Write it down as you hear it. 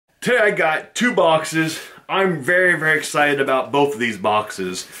Today I got two boxes. I'm very, very excited about both of these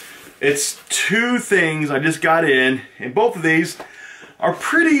boxes. It's two things I just got in, and both of these are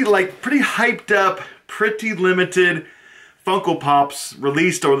pretty hyped up, pretty limited Funko Pops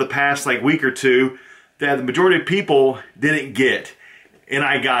released over the past week or two that the majority of people didn't get. And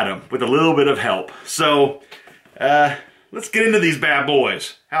I got them with a little bit of help. So, let's get into these bad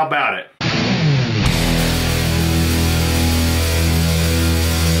boys. How about it?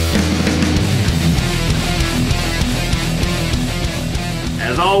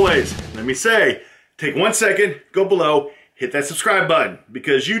 As always, let me say, take 1 second, go below, hit that subscribe button,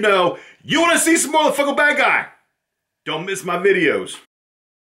 because you know you want to see some more of the Funko Bad Guy. Don't miss my videos.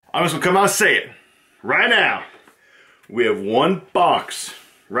 I'm just going to come out and say it. Right now, we have one box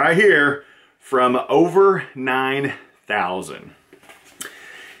right here from over 9,000.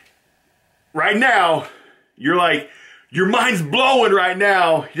 Right now, you're like, your mind's blowing right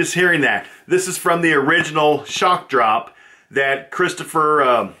now just hearing that. This is from the original shock drop that Christopher,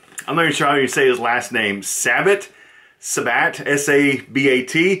 I'm not even sure how you say his last name, Sabat,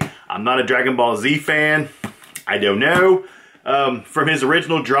 S-A-B-A-T. I'm not a Dragon Ball Z fan. I don't know. From his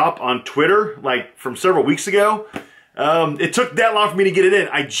original drop on Twitter, from several weeks ago. It took that long for me to get it in.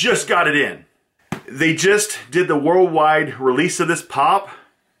 I just got it in. They just did the worldwide release of this pop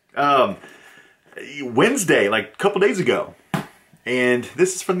Wednesday, a couple days ago. And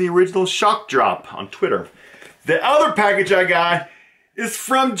this is from the original shock drop on Twitter. The other package I got is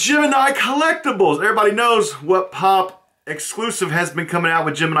from Gemini Collectibles. Everybody knows what pop exclusive has been coming out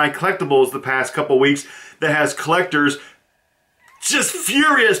with Gemini Collectibles the past couple weeks that has collectors just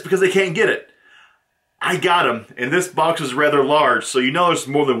furious because they can't get it. I got them, and this box is rather large, so you know there's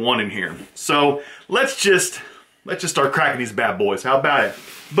more than one in here. So let's just start cracking these bad boys. How about it?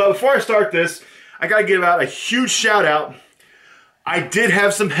 But before I start this, I gotta give out a huge shout out. I did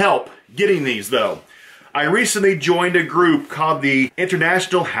have some help getting these though. I recently joined a group called the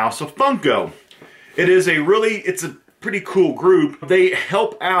International House of Funko. It's a pretty cool group. They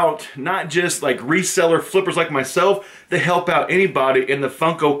help out not just reseller flippers like myself, they help out anybody in the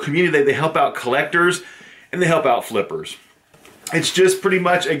Funko community. They help out collectors and they help out flippers. It's just pretty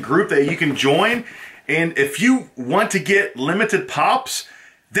much a group that you can join, and if you want to get limited pops,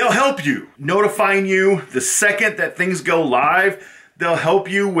 they'll help you, notifying you the second that things go live. They'll help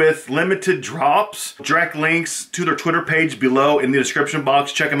you with limited drops. Direct links to their Twitter page below in the description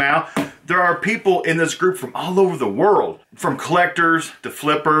box. Check them out. There are people in this group from all over the world, from collectors to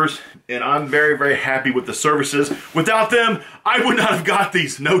flippers, and I'm very, very happy with the services. Without them, I would not have got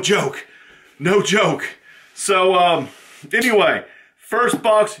these. No joke. No joke. So, anyway, first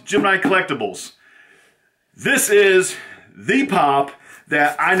box, Gemini Collectibles. This is the pop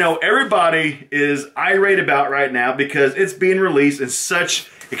that I know everybody is irate about right now because it's being released in such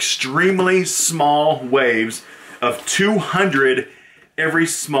extremely small waves of 200 every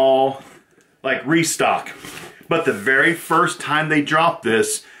small restock. But the very first time they dropped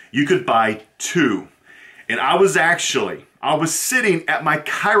this, you could buy two. And I was sitting at my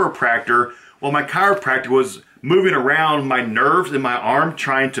chiropractor while my chiropractor was moving around my nerves in my arm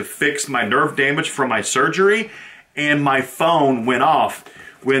trying to fix my nerve damage from my surgery, and my phone went off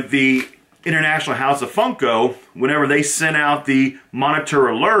with the International House of Funko whenever they sent out the monitor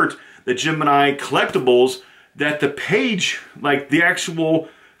alert, the Gemini Collectibles, that the page, the actual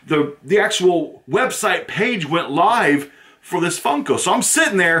website page went live for this Funko. So I'm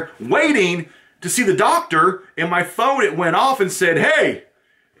sitting there waiting to see the doctor, and my phone, it went off and said, hey,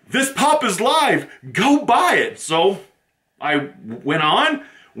 this pop is live, go buy it. So I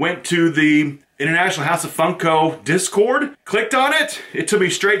went to the International House of Funko Discord, clicked on it, it took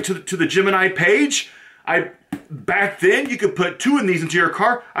me straight to the Gemini page. Back then, you could put two of these into your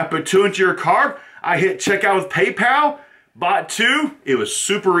cart. I put two into your cart. I hit checkout with PayPal, bought two. It was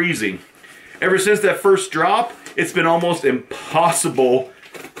super easy. Ever since that first drop, it's been almost impossible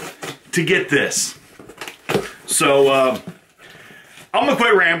to get this. So, I'm gonna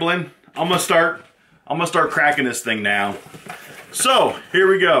quit rambling. I'm gonna start cracking this thing now. So, here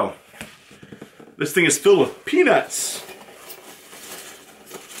we go. This thing is filled with peanuts.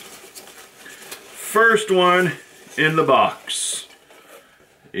 First one in the box.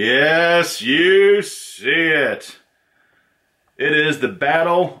 Yes, you see it. It is the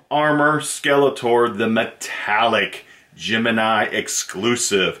Battle Armor Skeletor, the metallic Gemini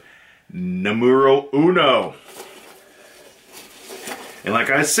exclusive. Numero uno. And like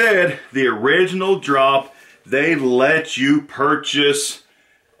I said, the original drop, they let you purchase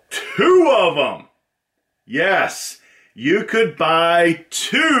two of them. Yes, you could buy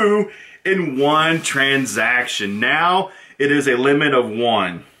two in one transaction. Now it is a limit of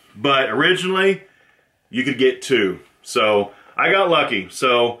one. But originally, you could get 2. So I got lucky.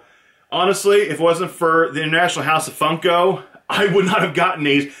 So honestly, if it wasn't for the International House of Funko, I would not have gotten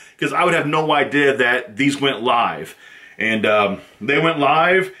these because I would have no idea that these went live. And they went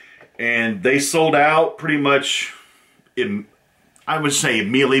live and they sold out pretty much, I would say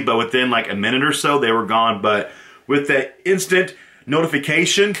immediately, but within like a minute or so, they were gone. But with that instant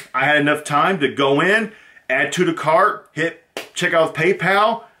notification, I had enough time to go in, add to the cart, hit check out with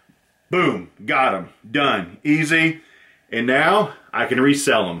PayPal, boom, got them, done, easy. And now I can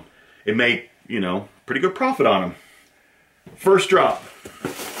resell them and make, you know, pretty good profit on them. First drop.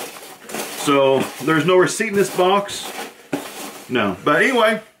 So there's no receipt in this box. No, but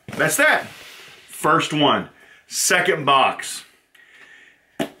anyway, that's that. First one. Second box.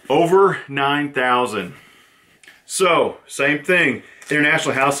 Over 9,000. So, same thing.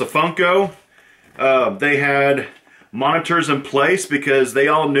 International House of Funko. They had monitors in place because they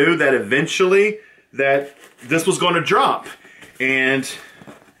all knew that eventually that this was going to drop. And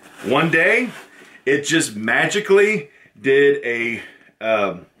one day, it just magically did a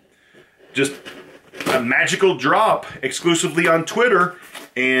magical drop exclusively on Twitter.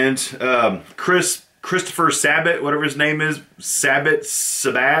 And Christopher Sabat, whatever his name is,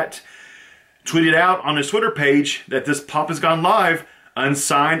 Sabat, tweeted out on his Twitter page that this pop has gone live,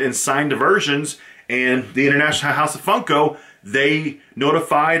 unsigned and signed versions, and the International House of Funko, they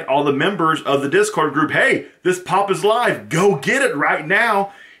notified all the members of the Discord group, hey, this pop is live, go get it right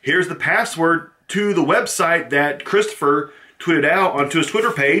now. Here's the password to the website that Christopher tweeted out onto his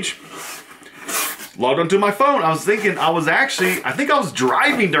Twitter page. Logged onto my phone. I was thinking, I think I was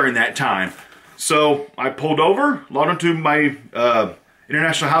driving during that time. So I pulled over, logged onto my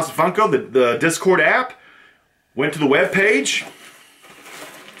International House of Funko, the Discord app, went to the web page,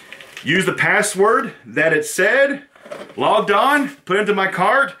 used the password that it said, logged on, put it into my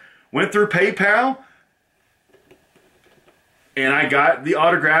cart, went through PayPal, and I got the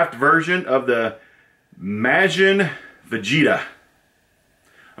autographed version of the Majin Vegeta.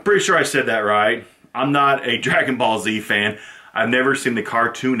 I'm pretty sure I said that right. I'm not a Dragon Ball Z fan. I've never seen the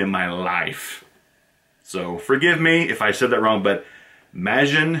cartoon in my life. So forgive me if I said that wrong, but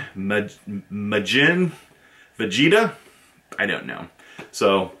Majin Vegeta? I don't know.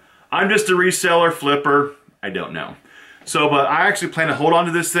 So I'm just a reseller, flipper. I don't know. So, but I actually plan to hold on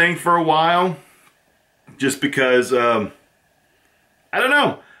to this thing for a while just because, I don't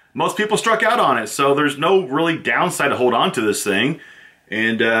know. Most people struck out on it, so there's no really downside to hold on to this thing.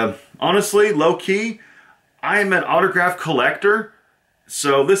 And honestly, low-key, I am an autograph collector.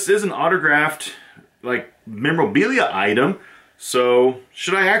 So this is an autographed, like, memorabilia item. So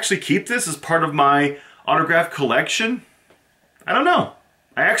should I actually keep this as part of my autograph collection? I don't know.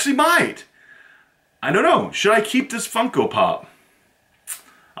 I actually might. I don't know. Should I keep this Funko Pop?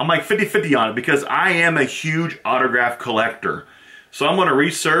 I'm like 50-50 on it because I am a huge autograph collector. So I'm going to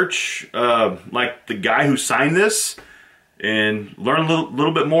research like the guy who signed this and learn a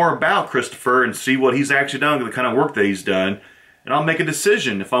little bit more about Christopher and see what he's actually done, the kind of work that he's done. And I'll make a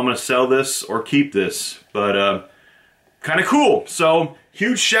decision if I'm going to sell this or keep this. But kind of cool. So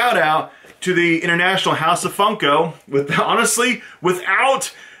huge shout out to the International House of Funko. Honestly,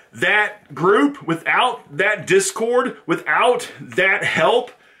 without that group, without that Discord, without that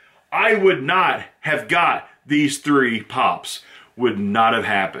help, I would not have got these 3 pops. Would not have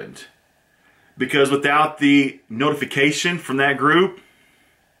happened. Because without the notification from that group,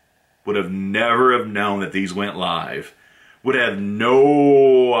 would have never have known that these went live. Would have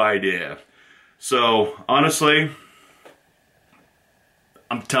no idea. So, honestly,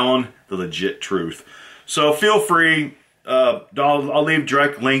 I'm telling the legit truth. So feel free, I'll leave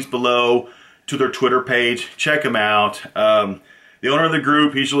direct links below to their Twitter page. Check them out. The owner of the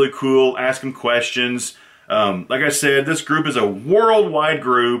group, he's really cool. Ask him questions. Like I said, this group is a worldwide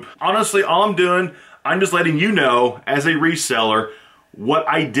group. Honestly, all I'm doing, I'm just letting you know, as a reseller, what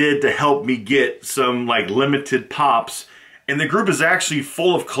I did to help me get some like limited pops. And the group is actually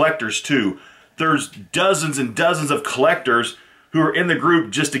full of collectors too. There's dozens and dozens of collectors who are in the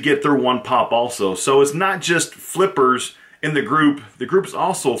group just to get their 1 pop also. So it's not just flippers in the group. The group is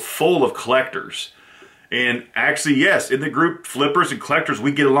also full of collectors. And actually, yes, in the group, flippers and collectors,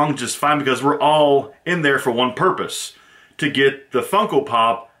 we get along just fine because we're all in there for one purpose. To get the Funko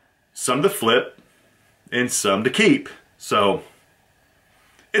Pop, some to flip, and some to keep. So,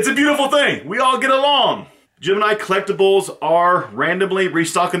 it's a beautiful thing. We all get along. Gemini Collectibles are randomly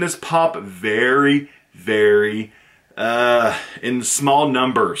restocking this pop very, very, in small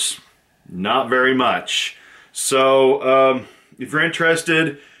numbers. Not very much. So, if you're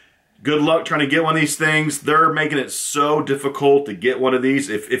interested, Good luck trying to get one of these things. They're making it so difficult to get one of these.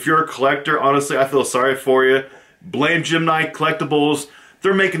 If you're a collector, honestly, I feel sorry for you. Blame Gemini Collectibles.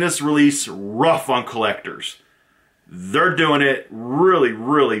 They're making this release rough on collectors. They're doing it really,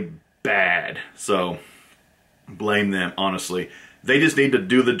 really bad. So, blame them, honestly. They just need to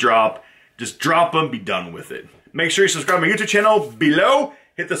do the drop. Just drop them, be done with it. Make sure you subscribe to my YouTube channel below.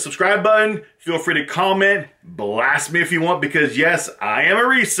 Hit the subscribe button. Feel free to comment. Blast me if you want, because yes, I am a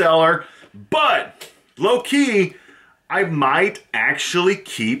reseller. But, low-key, I might actually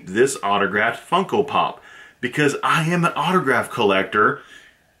keep this autographed Funko Pop, because I am an autograph collector,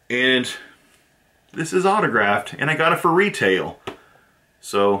 and this is autographed, and I got it for retail.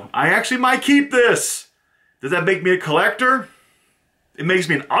 So, I actually might keep this. Does that make me a collector? It makes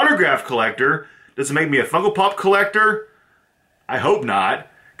me an autograph collector. Does it make me a Funko Pop collector? I hope not,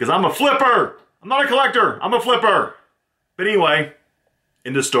 because I'm a flipper. I'm not a collector, I'm a flipper. But anyway,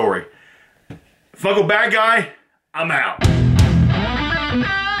 end of story. Funko bad guy, I'm out.